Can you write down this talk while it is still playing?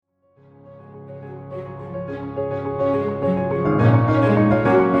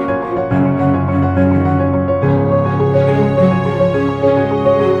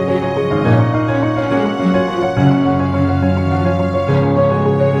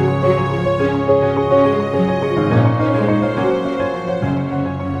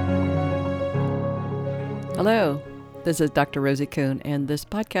This is Dr. Rosie Kuhn, and this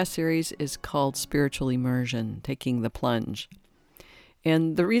podcast series is called Spiritual Immersion, Taking the Plunge.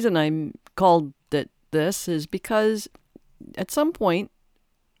 And the reason I'm called it this is because at some point,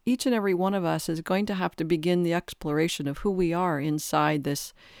 each and every one of us is going to have to begin the exploration of who we are inside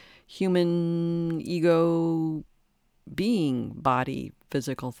this human ego being, body,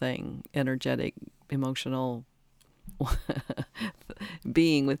 physical thing, energetic, emotional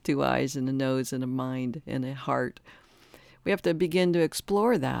being with two eyes and a nose and a mind and a heart. We have to begin to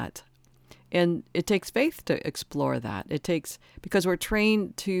explore that. And it takes faith to explore that. It takes, because we're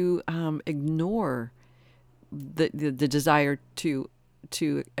trained to ignore the desire to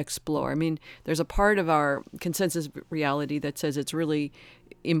explore. I mean, there's a part of our consensus reality that says it's really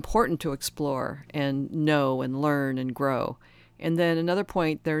important to explore and know and learn and grow. And then another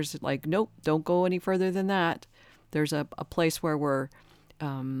point, there's like, nope, don't go any further than that. There's a place where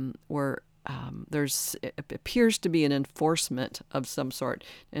it appears to be an enforcement of some sort.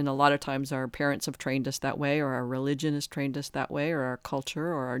 And a lot of times our parents have trained us that way, or our religion has trained us that way, or our culture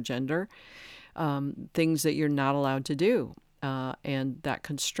or our gender, things that you're not allowed to do. And that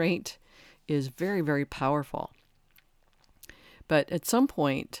constraint is very, very powerful. But at some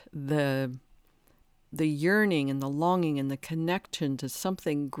point, the yearning and the longing and the connection to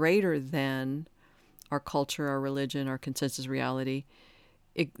something greater than our culture, our religion, our consensus reality,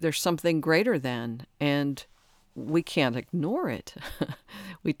 there's something greater than, and we can't ignore it.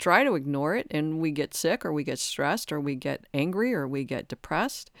 We try to ignore it, and we get sick, or we get stressed, or we get angry, or we get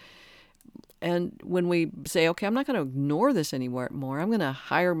depressed. And when we say, okay, I'm not going to ignore this anymore, I'm going to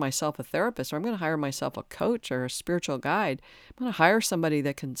hire myself a therapist, or I'm going to hire myself a coach or a spiritual guide. I'm going to hire somebody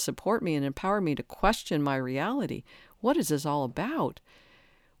that can support me and empower me to question my reality. What is this all about?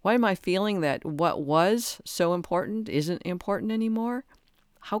 Why am I feeling that what was so important isn't important anymore?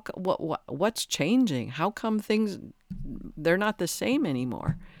 What's changing? How come they're not the same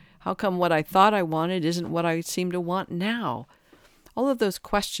anymore? How come what I thought I wanted isn't what I seem to want now? All of those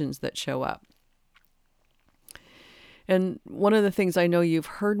questions that show up. And one of the things I know you've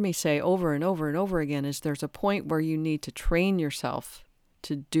heard me say over and over and over again is there's a point where you need to train yourself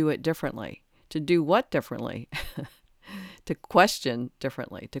to do it differently. To do what differently? To question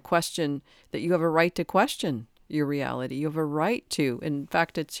differently. To question that you have a right to question your reality. You have a right to. In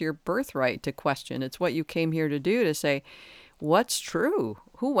fact, it's your birthright to question. It's what you came here to do, to say, what's true?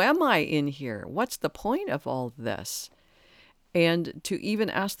 Who am I in here? What's the point of all this? And to even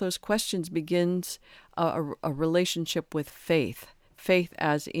ask those questions begins a relationship with faith. Faith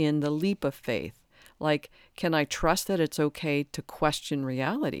as in the leap of faith. Like, can I trust that it's okay to question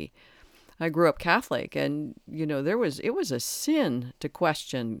reality? I grew up Catholic, and, it was a sin to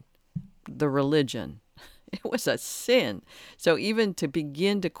question the religion. It was a sin. So even to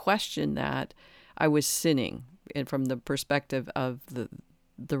begin to question that, I was sinning, and from the perspective of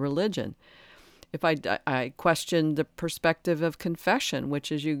the religion. If I questioned the perspective of confession,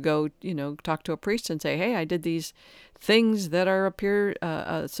 which is you go, talk to a priest and say, hey, I did these things that are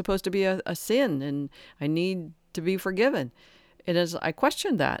supposed to be a sin, and I need to be forgiven. And as I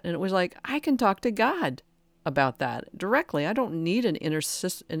questioned that, and it was like, I can talk to God about that directly. I don't need an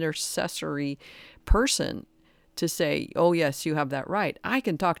intercessory person to say, oh, yes, you have that right. I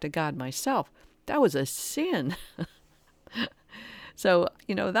can talk to God myself. That was a sin. So,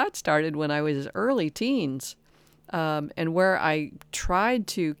 that started when I was early teens, and where I tried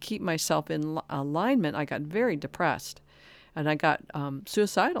to keep myself in alignment, I got very depressed, and I got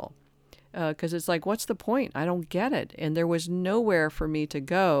suicidal, because it's like, what's the point? I don't get it. And there was nowhere for me to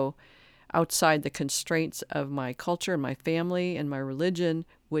go outside the constraints of my culture and my family and my religion,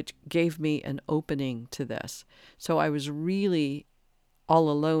 which gave me an opening to this. So I was really all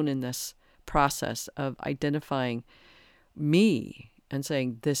alone in this process of identifying me and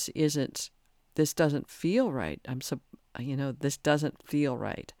saying, this doesn't feel right. This doesn't feel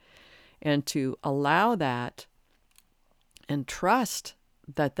right. And to allow that and trust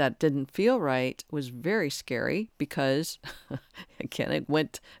that didn't feel right was very scary, because again, it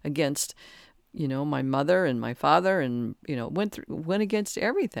went against, my mother and my father, and, went against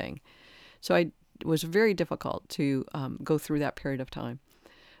everything. So it was very difficult to go through that period of time.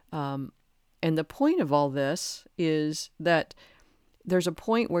 And the point of all this is that there's a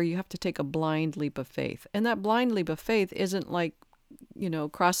point where you have to take a blind leap of faith. And that blind leap of faith isn't like,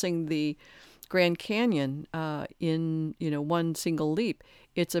 crossing the Grand Canyon in, one single leap.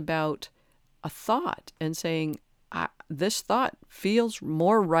 It's about a thought and saying, this thought feels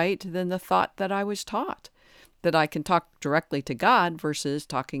more right than the thought that I was taught. That I can talk directly to God versus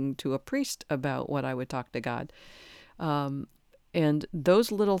talking to a priest about what I would talk to God. And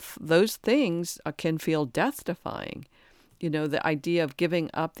those things can feel death-defying. the idea of giving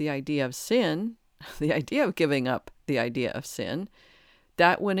up the idea of sin, the idea of giving up the idea of sin,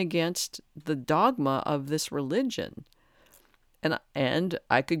 that went against the dogma of this religion. And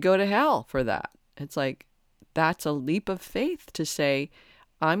I could go to hell for that. It's like, that's a leap of faith to say,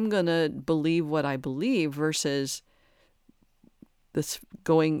 I'm going to believe what I believe versus this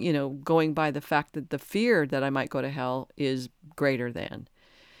going by the fact that the fear that I might go to hell is greater than.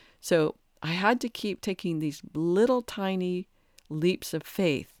 So I had to keep taking these little tiny leaps of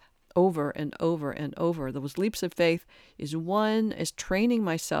faith over and over and over. Those leaps of faith is training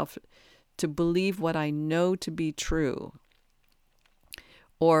myself to believe what I know to be true,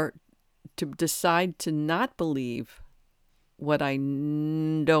 or to decide to not believe what I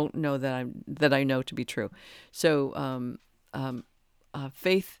don't know that I know to be true. So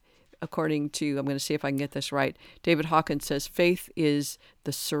faith, according to, I'm going to see if I can get this right, David Hawkins says faith is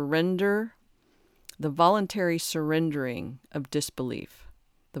the voluntary surrendering of disbelief.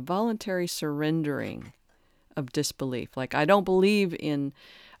 The voluntary surrendering of disbelief. Like, I don't believe in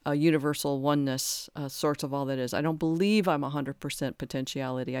a universal oneness, source of all that is. I don't believe I'm 100%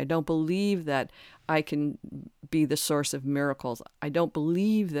 potentiality. I don't believe that I can be the source of miracles. I don't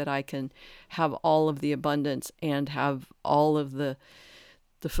believe that I can have all of the abundance and have all of the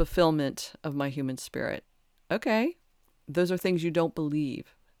fulfillment of my human spirit. Okay, those are things you don't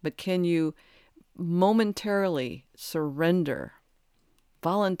believe. But can you voluntarily surrender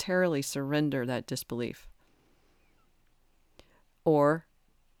that disbelief? Or,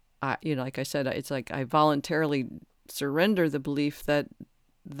 like I said, it's like I voluntarily surrender the belief that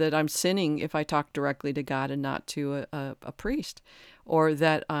I'm sinning if I talk directly to God and not to a priest, or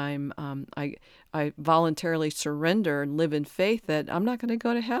that I voluntarily surrender and live in faith that I'm not going to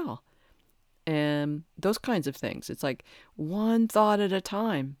go to hell, and those kinds of things. It's like one thought at a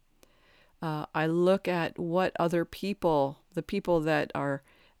time. I look at what other people, the people that are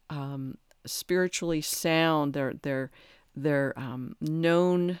spiritually sound, they're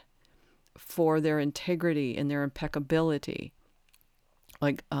known for their integrity and their impeccability,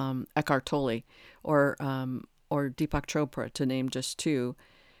 like Eckhart Tolle or Deepak Chopra, to name just two.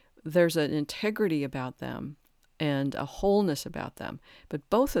 There's an integrity about them and a wholeness about them. But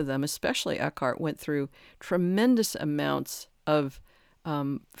both of them, especially Eckhart, went through tremendous amounts of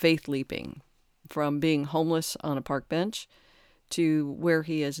faith leaping, from being homeless on a park bench to where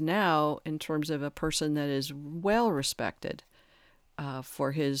he is now in terms of a person that is well respected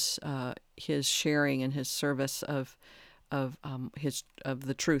for his sharing and his service of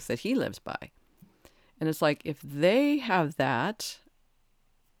the truth that he lives by. And it's like, if they have that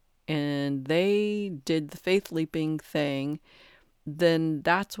and they did the faith leaping thing, then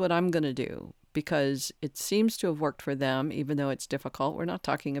that's what I'm going to do, because it seems to have worked for them, even though it's difficult. We're not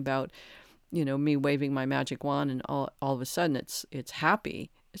talking about, me waving my magic wand and all of a sudden it's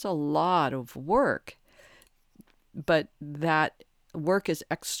happy. It's a lot of work. But that work is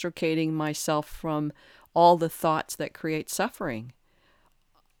extricating myself from all the thoughts that create suffering.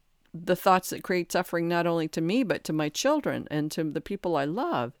 The thoughts that create suffering not only to me, but to my children and to the people I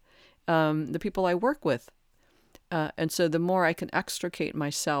love, the people I work with. And so the more I can extricate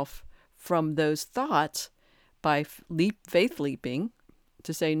myself from those thoughts by faith leaping,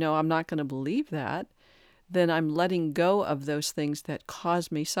 to say, no, I'm not going to believe that, then I'm letting go of those things that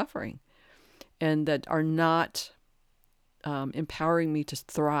cause me suffering and that are not empowering me to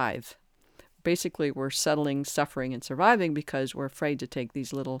thrive. Basically, we're settling, suffering, and surviving because we're afraid to take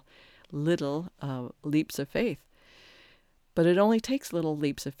these little leaps of faith. But it only takes little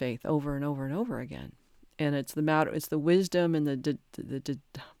leaps of faith over and over and over again. And it's the wisdom and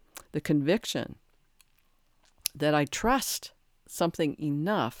the conviction that I trust something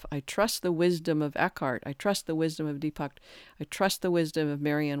enough. I trust the wisdom of Eckhart. I trust the wisdom of Deepak. I trust the wisdom of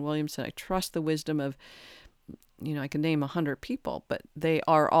Marianne Williamson. I trust the wisdom of, I can name 100 people, but they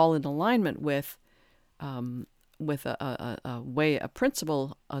are all in alignment with a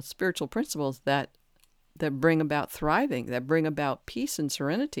principle, spiritual principles that bring about thriving, that bring about peace and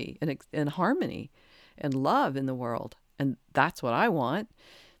serenity and harmony and love in the world. And that's what I want.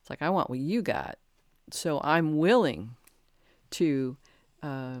 It's like, I want what you got. So I'm willing to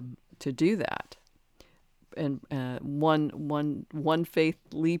do that, and one faith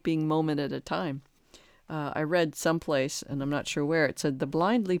leaping moment at a time. I read someplace, and I'm not sure where, it said the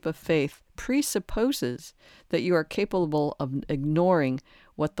blind leap of faith presupposes that you are capable of ignoring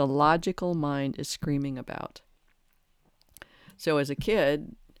what the logical mind is screaming about. So as a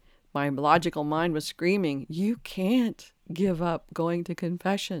kid, my logical mind was screaming, you can't give up going to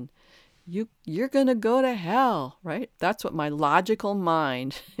confession. You're going to go to hell, right? That's what my logical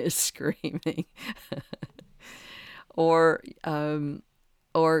mind is screaming. or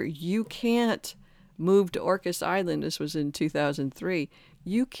you can't move to Orcas Island. This was in 2003.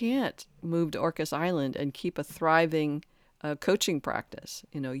 You can't move to Orcas Island and keep a thriving coaching practice.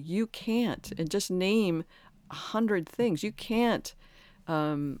 You can't. And just name 100 things. You can't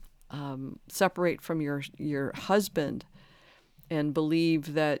separate from your husband and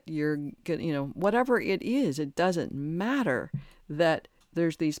believe that you're gonna, whatever it is, it doesn't matter. That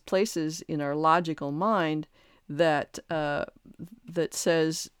there's these places in our logical mind that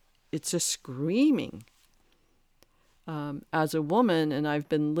says, it's just screaming. As a woman, and I've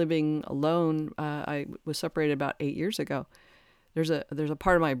been living alone, I was separated about 8 years ago. There's a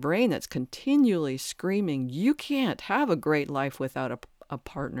part of my brain that's continually screaming, you can't have a great life without a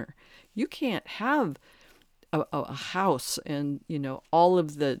partner. You can't have a house and all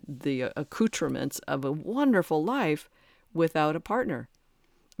of the accoutrements of a wonderful life without a partner.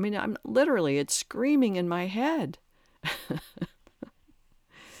 I mean, it's screaming in my head.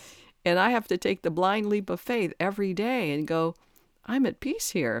 And I have to take the blind leap of faith every day and go, I'm at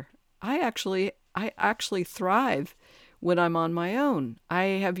peace here. I actually thrive when I'm on my own. I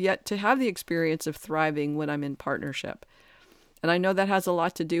have yet to have the experience of thriving when I'm in partnership. And I know that has a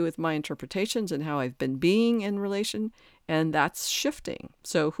lot to do with my interpretations and how I've been being in relation, and that's shifting.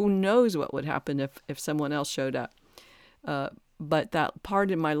 So who knows what would happen if someone else showed up. But that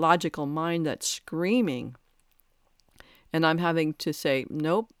part in my logical mind that's screaming, and I'm having to say,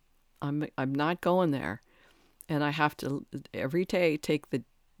 nope, I'm not going there. And I have to every day take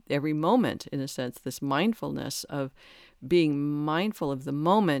every moment, in a sense, this mindfulness of being mindful of the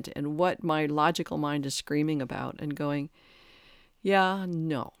moment and what my logical mind is screaming about, and going, yeah,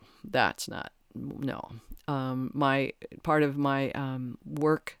 no, that's not, no. My part of my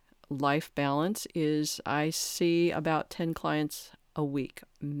work-life balance is I see about 10 clients a week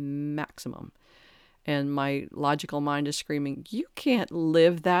maximum. And my logical mind is screaming, you can't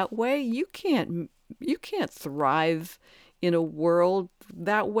live that way. You can't thrive in a world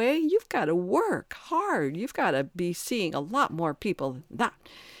that way. You've got to work hard. You've got to be seeing a lot more people than that.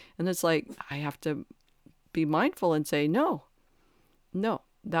 And it's like, I have to be mindful and say, no,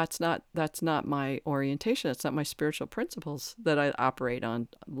 that's not my orientation. That's not my spiritual principles that I operate on.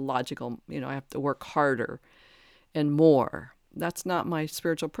 Logical, I have to work harder and more. That's not my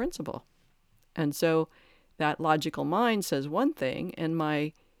spiritual principle. And so that logical mind says one thing, and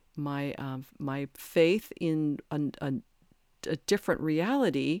my faith in a different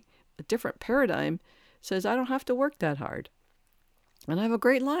reality, a different paradigm, says I don't have to work that hard. And I have a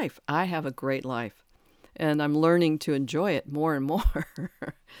great life. And I'm learning to enjoy it more and more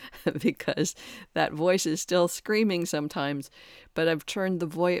because that voice is still screaming sometimes, but I've turned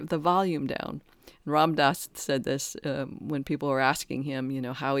the volume down. Ram Dass said this when people were asking him,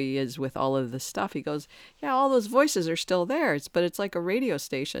 how he is with all of this stuff. He goes, yeah, all those voices are still there. But it's like a radio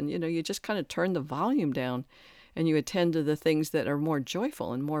station. You just kind of turn the volume down and you attend to the things that are more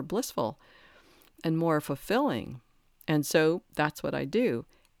joyful and more blissful and more fulfilling. And so that's what I do.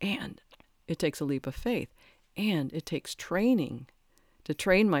 And it takes a leap of faith. And it takes training to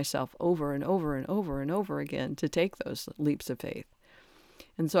train myself over and over and over and over again to take those leaps of faith.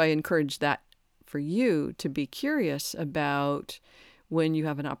 And so I encourage that for you to be curious about when you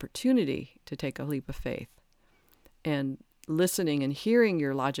have an opportunity to take a leap of faith, and listening and hearing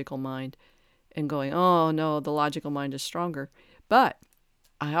your logical mind and going, oh no, the logical mind is stronger. But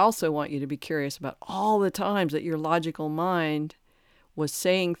I also want you to be curious about all the times that your logical mind was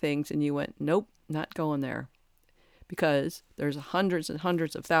saying things and you went, nope, not going there. Because there's hundreds and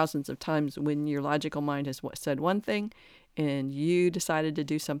hundreds of thousands of times when your logical mind has said one thing and you decided to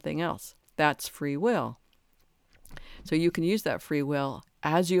do something else. That's free will. So you can use that free will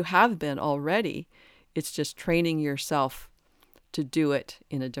as you have been already. It's just training yourself to do it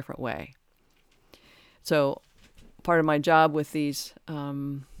in a different way. So part of my job with these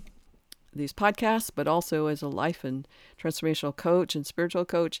podcasts, but also as a life and transformational coach and spiritual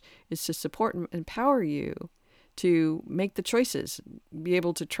coach, is to support and empower you to make the choices, be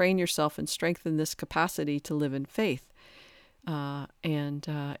able to train yourself and strengthen this capacity to live in faith. And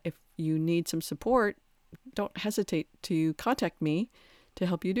if you need some support, don't hesitate to contact me to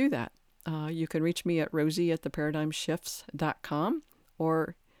help you do that. You can reach me at rosie@theparadigmshifts.com,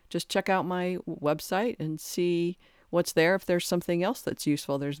 or just check out my website and see what's there. If there's something else that's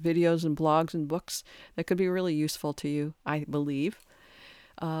useful, there's videos and blogs and books that could be really useful to you, I believe.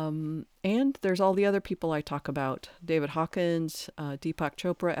 And there's all the other people I talk about: David Hawkins, Deepak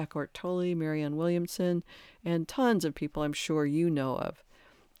Chopra, Eckhart Tolle, Marianne Williamson, and tons of people I'm sure you know of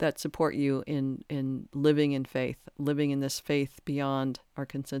that support you in living in faith, living in this faith beyond our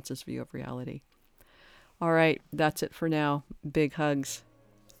consensus view of reality. All right, that's it for now. Big hugs.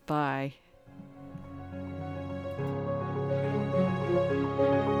 Bye.